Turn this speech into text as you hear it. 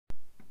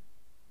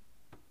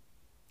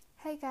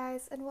Hi,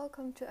 guys, and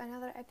welcome to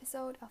another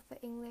episode of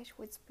the English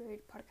with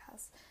Spirit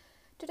podcast.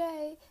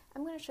 Today,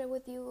 I'm going to share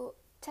with you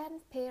 10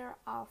 pair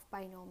of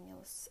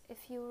binomials.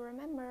 If you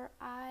remember,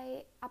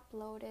 I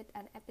uploaded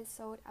an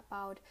episode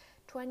about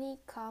 20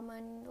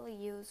 commonly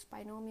used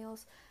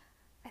binomials.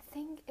 I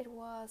think it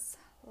was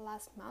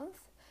last month.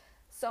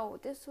 So,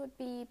 this would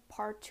be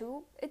part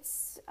 2.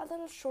 It's a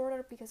little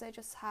shorter because I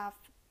just have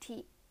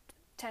 10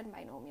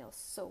 binomials.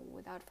 So,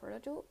 without further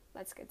ado,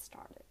 let's get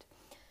started.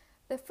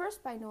 The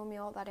first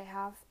binomial that I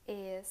have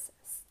is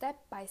step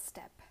by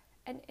step.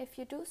 And if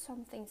you do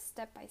something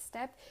step by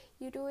step,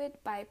 you do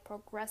it by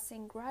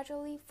progressing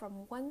gradually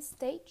from one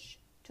stage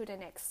to the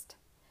next.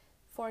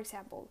 For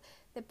example,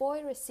 the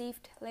boy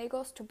received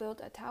Legos to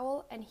build a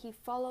towel and he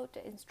followed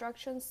the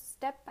instructions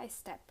step by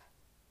step.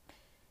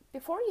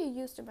 Before you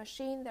use the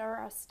machine, there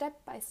are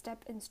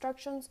step-by-step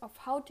instructions of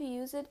how to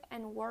use it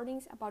and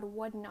warnings about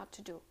what not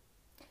to do.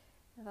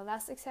 In the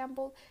last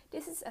example,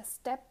 this is a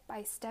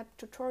step-by-step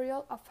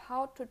tutorial of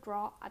how to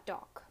draw a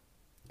dog.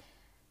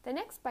 The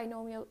next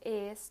binomial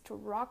is to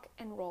rock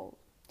and roll.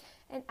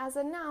 And as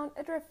a noun,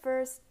 it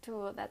refers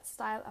to that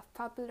style of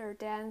popular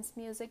dance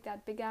music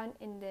that began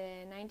in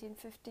the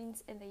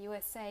 1950s in the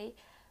USA.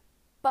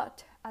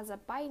 But as a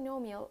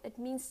binomial, it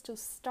means to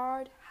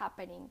start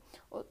happening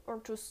or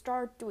to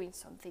start doing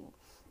something.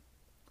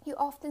 You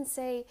often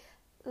say,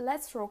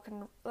 let's rock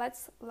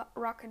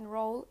and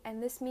roll,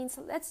 and this means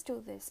let's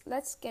do this,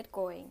 let's get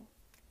going.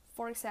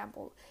 For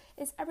example,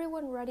 is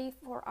everyone ready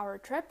for our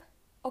trip?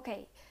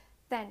 Okay,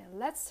 then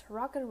let's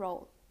rock and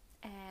roll.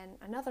 And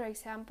another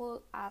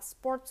example, a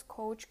sports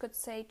coach could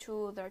say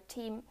to their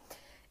team,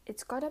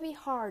 it's gonna be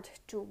hard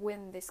to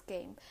win this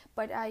game,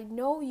 but I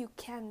know you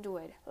can do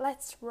it.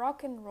 Let's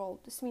rock and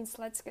roll. This means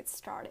let's get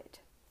started.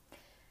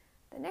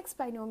 The next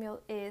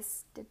binomial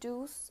is the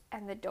do's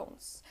and the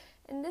don'ts.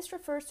 And this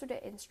refers to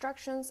the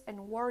instructions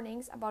and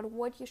warnings about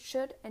what you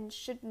should and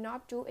should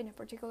not do in a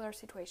particular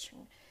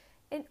situation.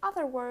 In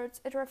other words,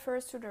 it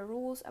refers to the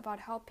rules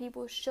about how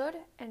people should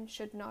and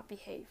should not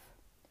behave.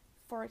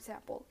 For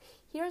example,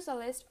 here's a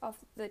list of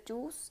the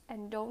do's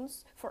and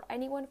don'ts for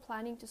anyone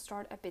planning to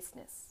start a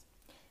business.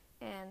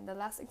 And the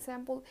last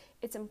example,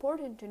 it's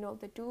important to know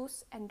the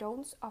do's and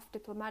don'ts of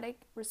diplomatic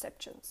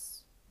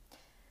receptions.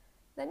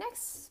 The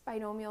next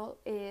binomial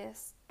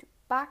is to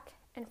back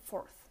and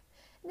forth.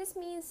 This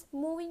means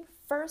moving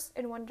first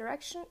in one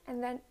direction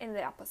and then in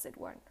the opposite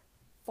one.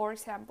 For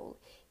example,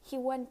 he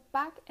went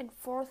back and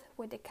forth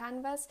with the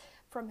canvas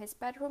from his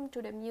bedroom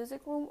to the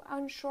music room,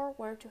 unsure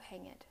where to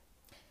hang it.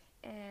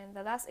 And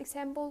the last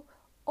example,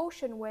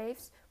 ocean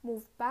waves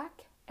move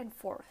back and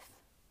forth.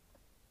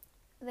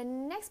 The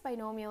next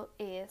binomial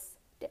is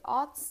the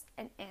odds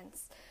and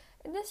ends.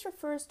 And this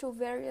refers to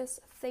various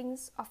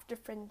things of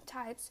different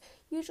types,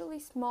 usually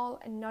small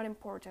and not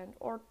important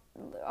or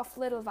of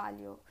little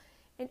value.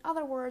 In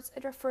other words,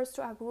 it refers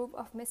to a group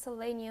of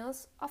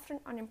miscellaneous, often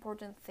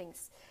unimportant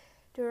things.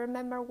 Do you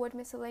remember what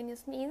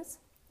miscellaneous means?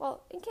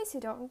 Well, in case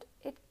you don't,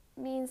 it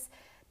means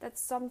that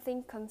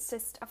something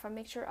consists of a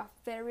mixture of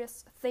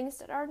various things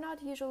that are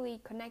not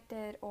usually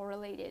connected or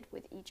related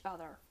with each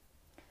other.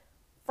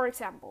 For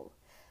example,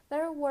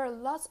 there were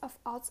lots of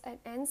odds and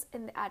ends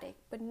in the attic,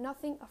 but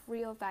nothing of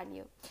real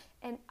value.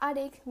 An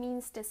attic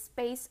means the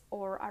space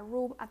or a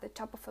room at the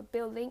top of a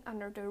building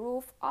under the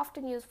roof,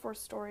 often used for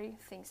storing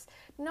things.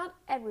 Not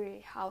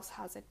every house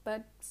has it,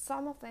 but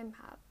some of them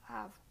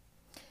have.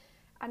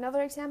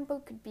 Another example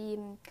could be,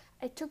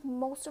 I took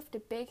most of the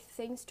big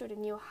things to the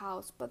new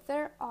house, but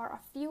there are a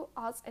few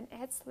odds and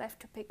ends left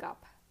to pick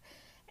up.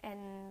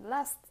 And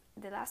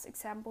the last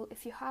example,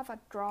 if you have a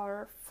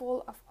drawer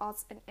full of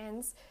odds and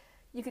ends,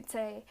 you could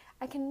say,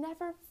 I can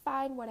never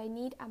find what I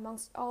need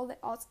amongst all the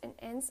odds and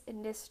ends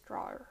in this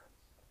drawer.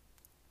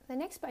 The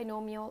next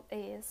binomial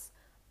is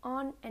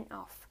on and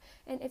off.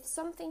 And if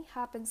something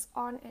happens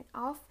on and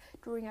off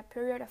during a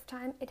period of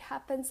time, it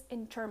happens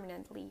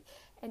intermittently.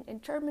 And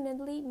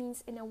intermittently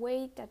means in a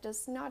way that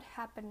does not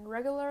happen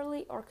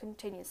regularly or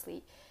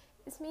continuously.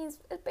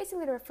 It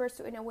basically refers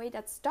to in a way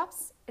that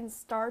stops and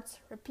starts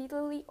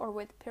repeatedly or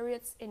with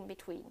periods in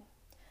between.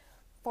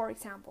 For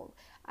example,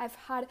 I've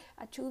had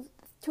a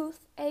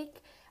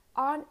toothache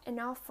on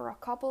and off for a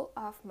couple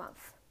of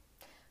months.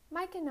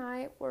 Mike and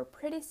I were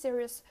pretty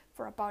serious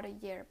for about a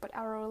year, but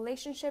our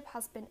relationship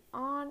has been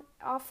on,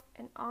 off,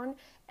 and on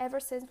ever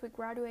since we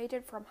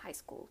graduated from high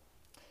school.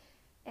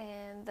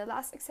 And the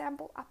last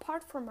example,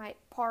 apart from my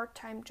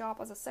part-time job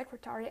as a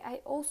secretary,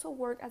 I also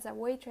work as a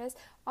waitress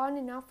on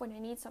and off when I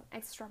need some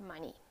extra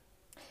money.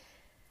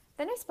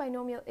 The next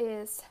binomial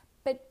is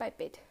bit by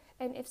bit.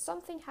 And if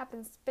something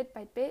happens bit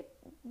by bit,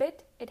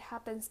 it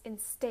happens in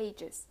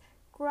stages,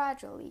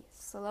 gradually,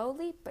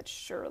 slowly but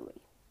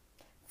surely.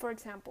 For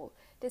example,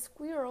 the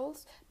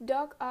squirrels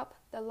dug up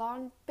the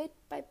lawn bit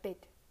by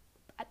bit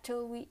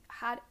until we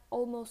had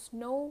almost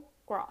no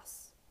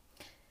grass.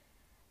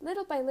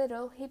 Little by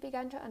little, he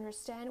began to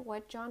understand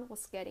what John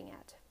was getting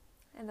at.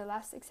 And the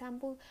last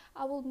example,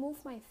 I will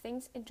move my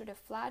things into the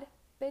flat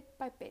bit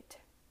by bit.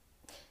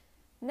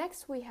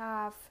 Next we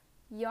have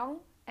young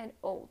and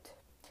old.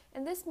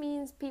 And this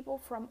means people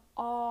from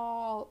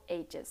all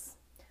ages.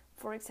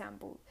 For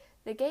example,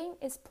 the game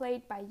is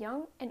played by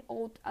young and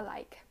old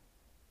alike.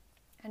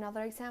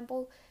 Another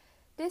example,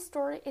 this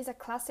story is a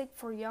classic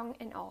for young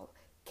and old.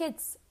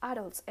 Kids,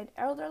 adults, and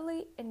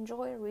elderly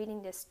enjoy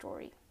reading this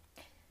story.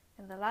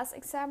 And the last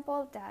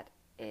example that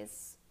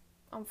is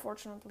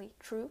unfortunately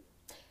true,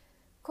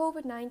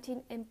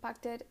 COVID-19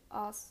 impacted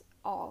us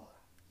all,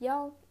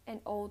 young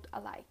and old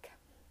alike.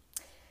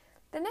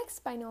 The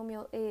next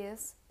binomial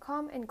is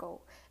come and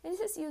go, and this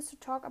is used to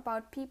talk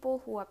about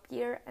people who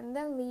appear and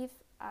then leave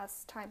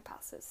as time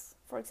passes.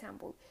 For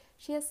example,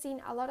 she has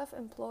seen a lot of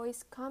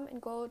employees come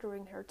and go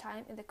during her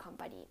time in the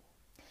company.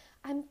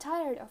 I'm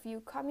tired of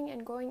you coming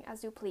and going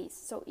as you please,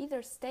 so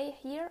either stay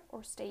here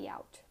or stay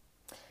out.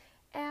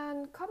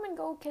 And come and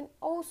go can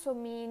also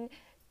mean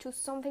to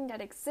something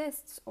that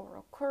exists or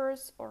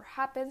occurs or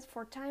happens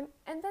for time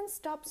and then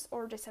stops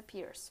or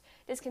disappears.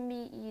 This can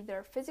be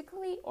either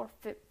physically or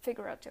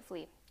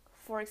figuratively.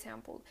 For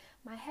example,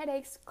 my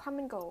headaches come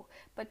and go,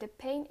 but the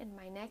pain in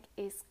my neck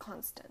is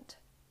constant.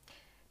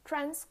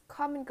 Trends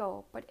come and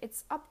go, but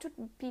it's up to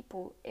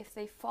people if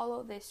they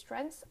follow these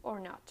trends or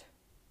not.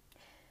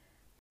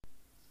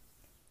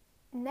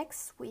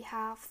 Next, we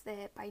have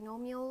the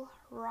binomial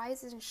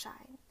rise and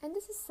shine, and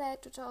this is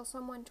said to tell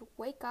someone to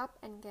wake up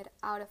and get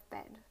out of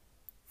bed.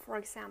 For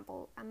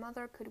example, a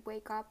mother could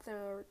wake up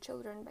their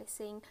children by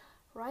saying,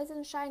 "Rise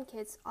and shine,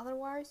 kids,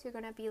 otherwise you're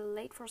gonna be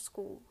late for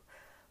school."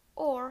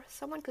 Or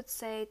someone could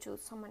say to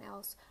someone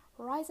else,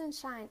 "Rise and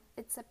shine,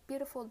 it's a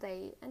beautiful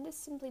day," and this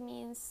simply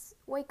means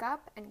wake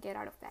up and get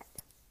out of bed.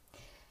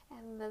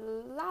 And the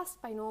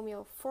last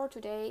binomial for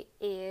today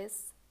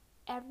is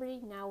every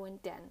now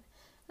and then.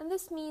 And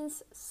this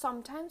means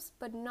sometimes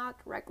but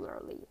not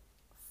regularly.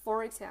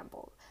 For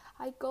example,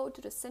 I go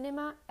to the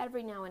cinema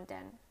every now and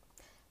then.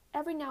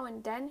 Every now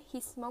and then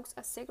he smokes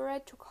a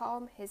cigarette to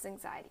calm his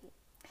anxiety.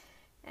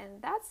 And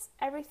that's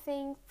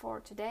everything for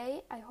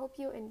today. I hope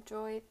you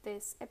enjoyed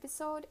this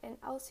episode and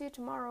I'll see you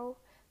tomorrow.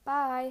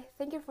 Bye.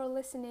 Thank you for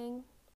listening.